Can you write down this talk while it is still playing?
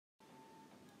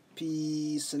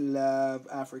Peace and love,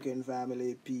 African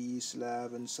family, peace,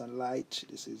 love, and sunlight.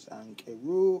 This is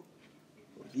Ankeru,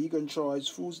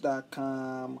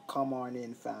 veganchoicefoods.com. Come on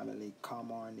in, family.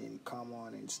 Come on in, come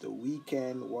on in. It's the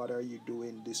weekend. What are you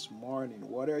doing this morning?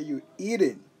 What are you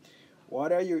eating?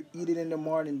 What are you eating in the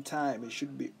morning time? It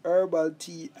should be herbal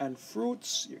tea and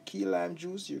fruits, your key lime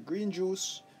juice, your green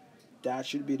juice. That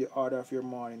should be the order of your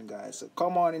morning, guys. So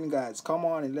come on in, guys. Come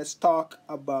on in. Let's talk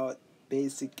about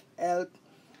basic health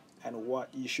and what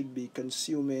you should be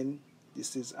consuming.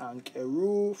 This is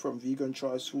Ankeru from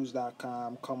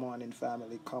veganchoicefoods.com. Come on in,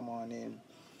 family. Come on in.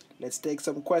 Let's take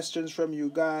some questions from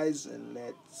you guys and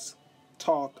let's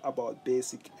talk about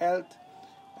basic health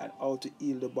and how to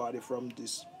heal the body from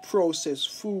this processed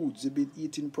foods. You've been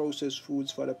eating processed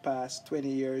foods for the past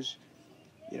 20 years.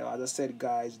 You know, as I said,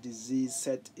 guys, disease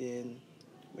set in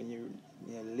when you're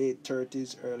late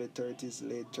 30s, early 30s,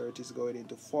 late 30s, going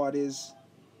into 40s.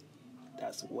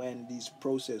 That's when these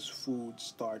processed foods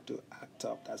start to act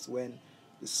up. That's when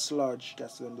the sludge,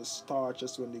 that's when the starch,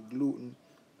 that's when the gluten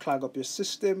clog up your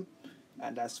system.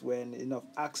 And that's when enough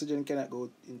oxygen cannot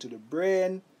go into the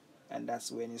brain. And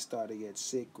that's when you start to get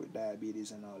sick with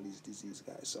diabetes and all these diseases,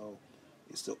 guys. So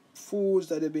it's the foods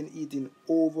that they've been eating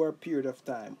over a period of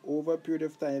time. Over a period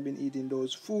of time, you've been eating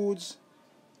those foods.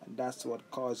 And that's what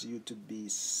causes you to be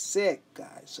sick,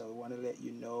 guys. So I want to let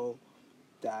you know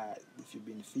that if you've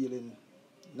been feeling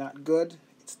not good,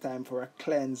 it's time for a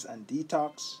cleanse and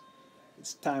detox.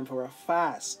 It's time for a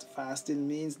fast. Fasting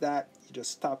means that you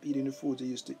just stop eating the foods you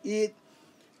used to eat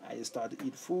and you start to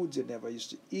eat foods you never used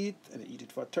to eat, and you eat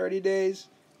it for 30 days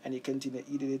and you continue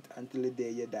eating it until the day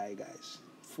you die, guys.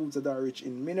 Foods that are rich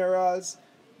in minerals,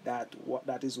 that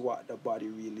is what the body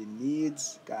really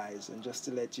needs, guys. And just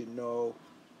to let you know,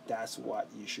 that's what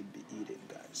you should be eating,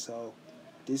 guys. So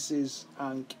this is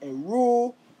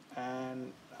Ankeru,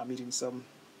 and I'm eating some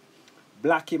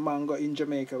blacky mango. In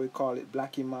Jamaica we call it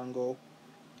blacky mango,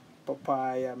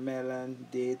 papaya, melon,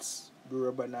 dates,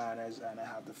 burro bananas, and I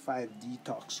have the 5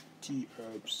 detox tea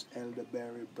herbs: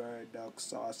 elderberry, burdock,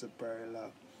 sarsaparilla,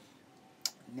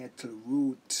 nettle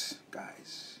root,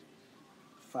 guys.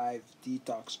 5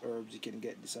 detox herbs. You can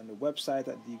get this on the website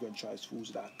at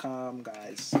veganchoicefoods.com,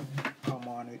 guys. Come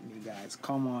on with me, guys.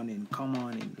 Come on in, come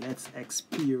on in. Let's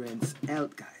experience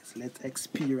health, guys. Let's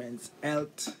experience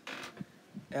health.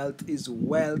 Health is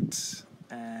wealth.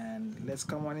 And let's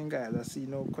come on in, guys. I see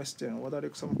no question. What are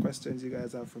some questions you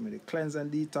guys have for me? The cleanse and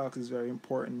detox is very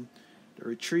important. The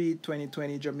retreat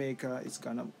 2020 Jamaica is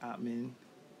gonna happen.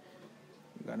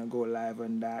 We're gonna go live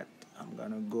on that. I'm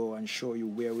gonna go and show you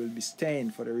where we'll be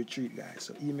staying for the retreat, guys.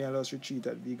 So email us,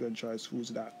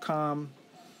 retreat@veganchoicefoods.com.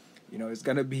 You know, it's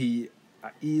gonna be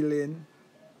a healing,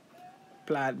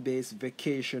 plant-based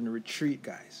vacation retreat,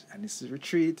 guys. And this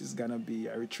retreat is gonna be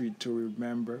a retreat to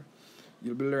remember.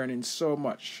 You'll be learning so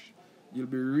much. You'll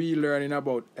be relearning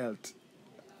about health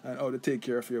and how to take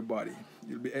care of your body.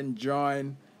 You'll be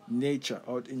enjoying nature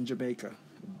out in Jamaica.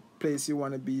 The place you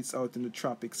want to be is out in the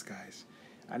tropics, guys.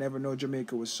 I never know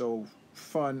Jamaica was so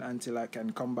fun until I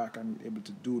can come back and able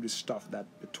to do the stuff that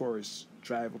the tourists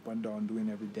drive up and down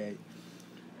doing every day.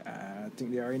 I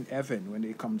think they are in heaven when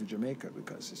they come to Jamaica,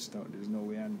 because there's no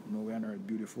way on earth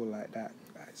beautiful like that,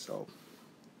 guys. So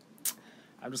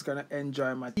I'm just gonna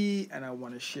enjoy my tea, and I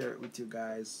want to share it with you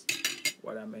guys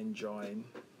what I'm enjoying.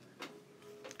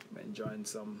 I'm enjoying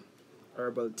some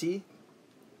herbal tea.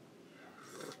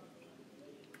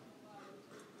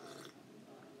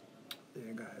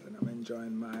 Yeah, guys, and I'm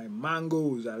enjoying my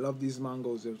mangoes. I love these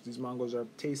mangoes. These mangoes are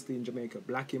tasty in Jamaica.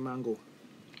 Blacky mango.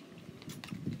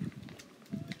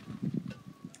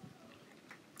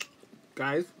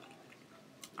 Guys,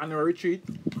 on our retreat,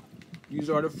 these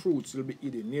are the fruits you'll be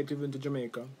eating. Native into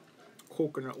Jamaica.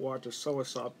 Coconut water,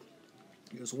 soursop.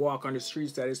 You just walk on the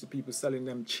streets, there is the people selling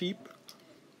them cheap.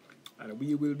 And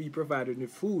we will be providing the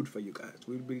food for you guys.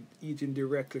 We'll be eating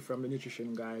directly from the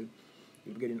nutrition guide.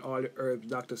 You'll be getting all the herbs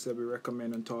Dr. said we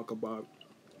recommend and talk about.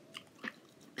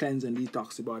 Cleanse and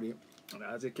detox the body. And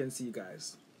as you can see,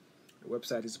 guys, the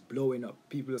website is blowing up.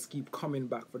 People just keep coming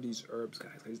back for these herbs,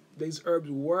 guys. These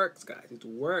herbs works, guys. It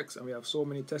works. And we have so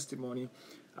many testimony.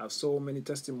 I have so many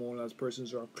testimonials, persons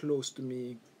who are close to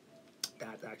me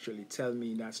that actually tell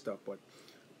me that stuff. But,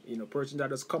 you know, persons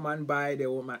that just come and buy, they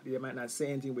might not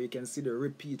say anything, but you can see the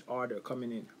repeat order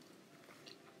coming in.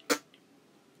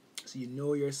 So you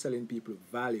know you're selling people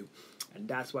value. And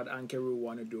that's what Ankeru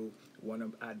want to do. Want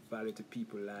to add value to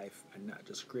people's life and not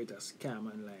just create a scam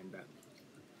online that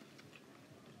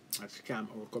scam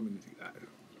our community.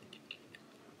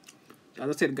 As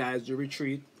I said, guys, the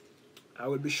retreat, I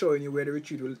will be showing you where the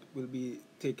retreat will be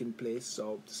taking place.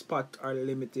 So the spots are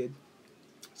limited.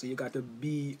 So you got to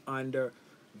be on the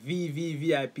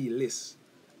VVVIP list.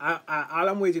 All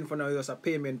I'm waiting for now is just a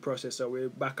payment processor. We're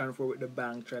back and forth with the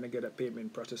bank trying to get a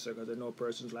payment processor because I know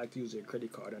persons like to use their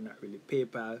credit card and not really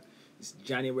PayPal. It's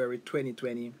January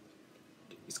 2020.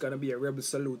 It's going to be a Rebel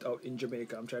Salute out in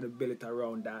Jamaica. I'm trying to build it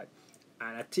around that.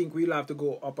 And I think we'll have to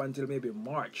go up until maybe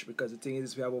March because the thing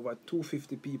is we have over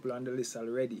 250 people on the list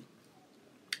already.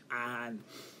 And,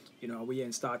 you know, we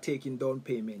ain't start taking down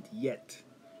payment yet.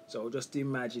 So just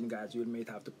imagine, guys, you may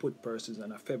have to put persons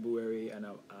on a February and,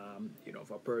 you know,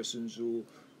 for persons who,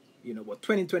 you know, but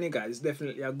 2020, guys, is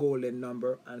definitely a golden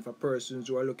number. And for persons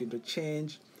who are looking to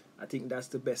change, I think that's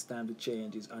the best time to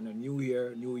change is on a new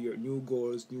year, new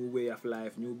goals, new way of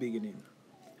life, new beginning,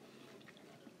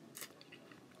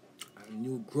 and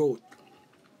new growth.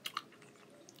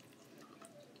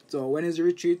 So when is the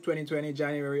retreat? 2020,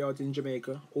 January out in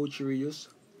Jamaica, Ochirius.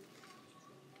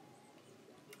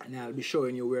 And I'll be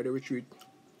showing you where the retreat.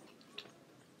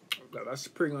 Got a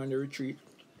spring on the retreat.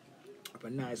 Have a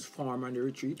nice farm on the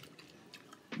retreat.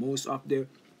 Most of the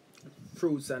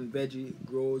fruits and veggie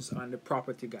grows on the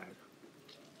property, guys.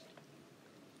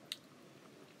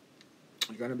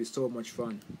 It's gonna be so much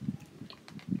fun.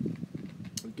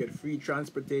 We get free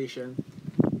transportation.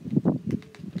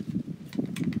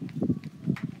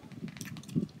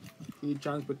 Free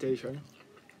transportation.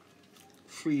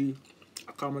 Free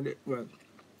accommodation.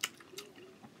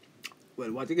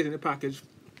 Well, what you get in the package,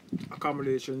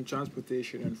 accommodation,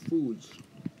 transportation, and foods.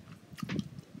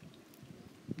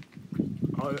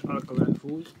 All alkaline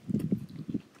foods.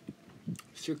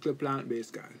 Strictly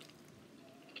plant-based, guys.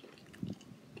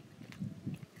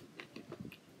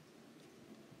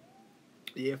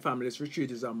 Yeah, family, this retreat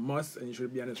is a must, and you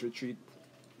should be on this retreat.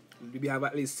 You have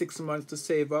at least 6 months to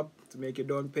save up to make your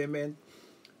down payment,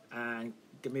 and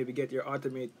you can maybe get your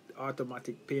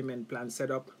automatic payment plan set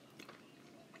up.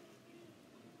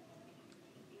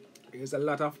 There's a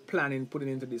lot of planning putting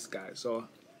into this, guys. So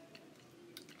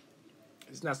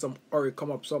it's not some hurry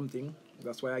come up something.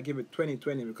 That's why I give it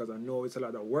 2020 because I know it's a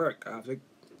lot of work. I have to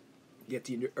get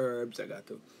in the herbs. I got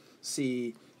to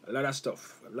see a lot of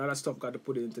stuff. A lot of stuff got to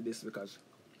put into this because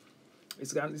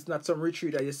it's not some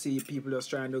retreat that you see people just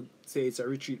trying to say it's a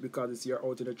retreat because you're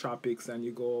out in the tropics and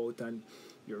you go out and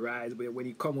you rise. But when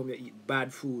you come home, you eat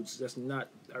bad foods. That's not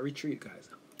a retreat, guys.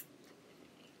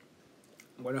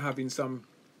 I'm going to have in some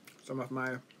of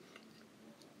my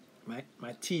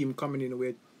team coming in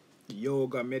with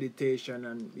yoga, meditation,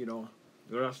 and you know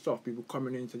a lot of stuff. People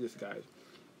coming into this, guys.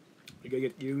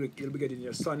 You'll be getting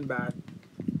your sun bath.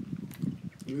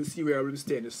 You'll see where we'll be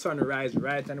staying. The sun rise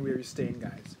right and where you're staying,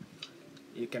 guys.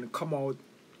 You can come out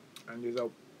and there's a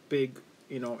big,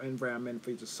 you know, environment for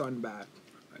you to sunbath,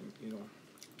 and you know,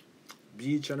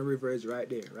 beach and the river is right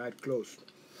there, right close.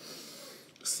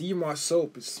 Sea moss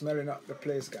soap is smelling up the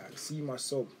place, guys. Sea moss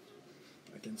soap.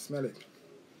 I can smell it.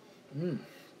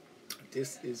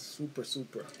 This is super.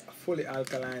 A fully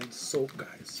alkaline soap,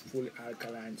 guys. Fully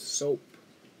alkaline soap.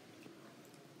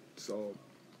 So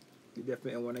you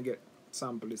definitely want to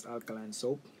sample this alkaline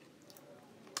soap.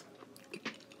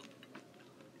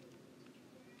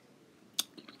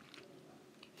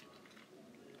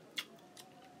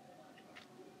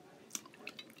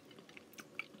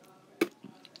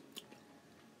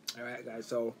 Alright, guys,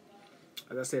 so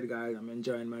as I said, guys, I'm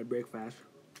enjoying my breakfast.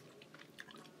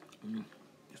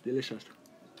 It's delicious.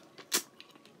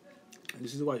 And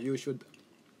this is what you should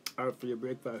have for your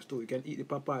breakfast too. You can eat the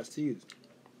papaya seeds.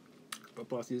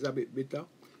 Papaya seeds are a bit bitter,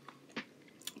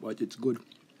 but it's good.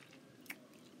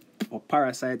 Or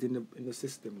parasite in the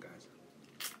system, guys.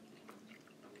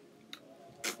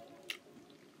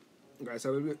 Guys, I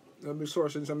will be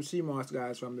sourcing some sea moss,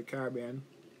 guys, from the Caribbean.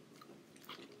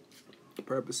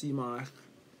 Purple sea moss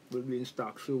will be in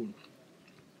stock soon.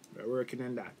 We're working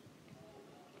on that.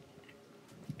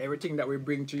 Everything that we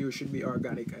bring to you should be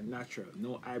organic and natural,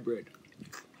 no hybrid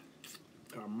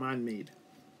or man-made.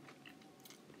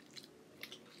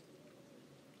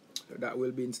 So that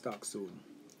will be in stock soon.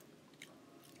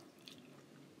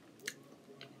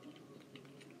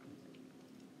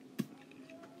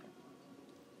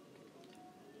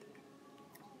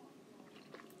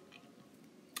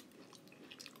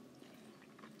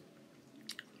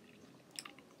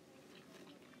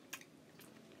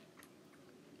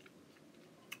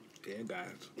 Yeah,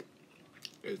 guys,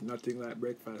 there's nothing like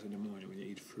breakfast in the morning when you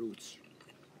eat fruits.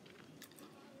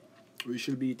 We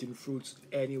should be eating fruits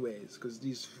anyways, because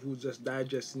these foods just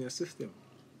digest in your system.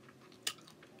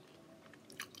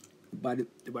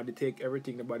 The body take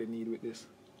everything the body need with this.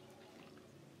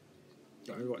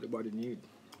 That is what the body need.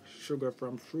 Sugar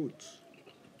from fruits.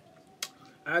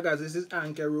 Alright, guys, this is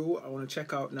Ankeru. I want to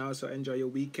check out now, so enjoy your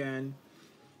weekend.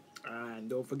 And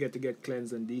don't forget to get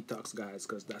cleanse and detox, guys,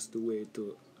 because that's the way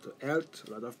to health.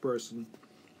 A lot of person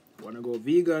want to go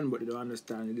vegan, but they don't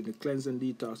understand. They did the cleanse and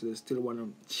detox, so they still want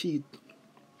to cheat.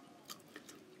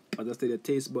 As I say, the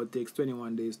taste bud takes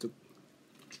 21 days to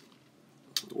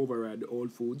override the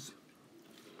old foods.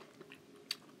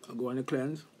 I go on the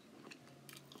cleanse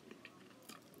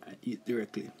and eat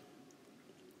directly.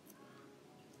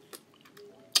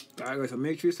 Alright guys, so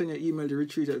make sure you send your email to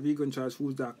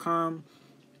retreat@veganchargefoods.com.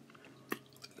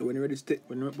 So when you're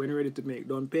ready to make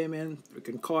down payment, we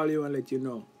can call you and let you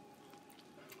know.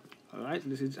 Alright,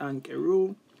 this is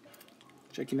Ankeru,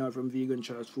 checking out from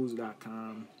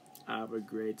veganchargefoods.com. Have a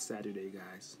great Saturday,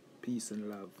 guys. Peace and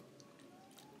love.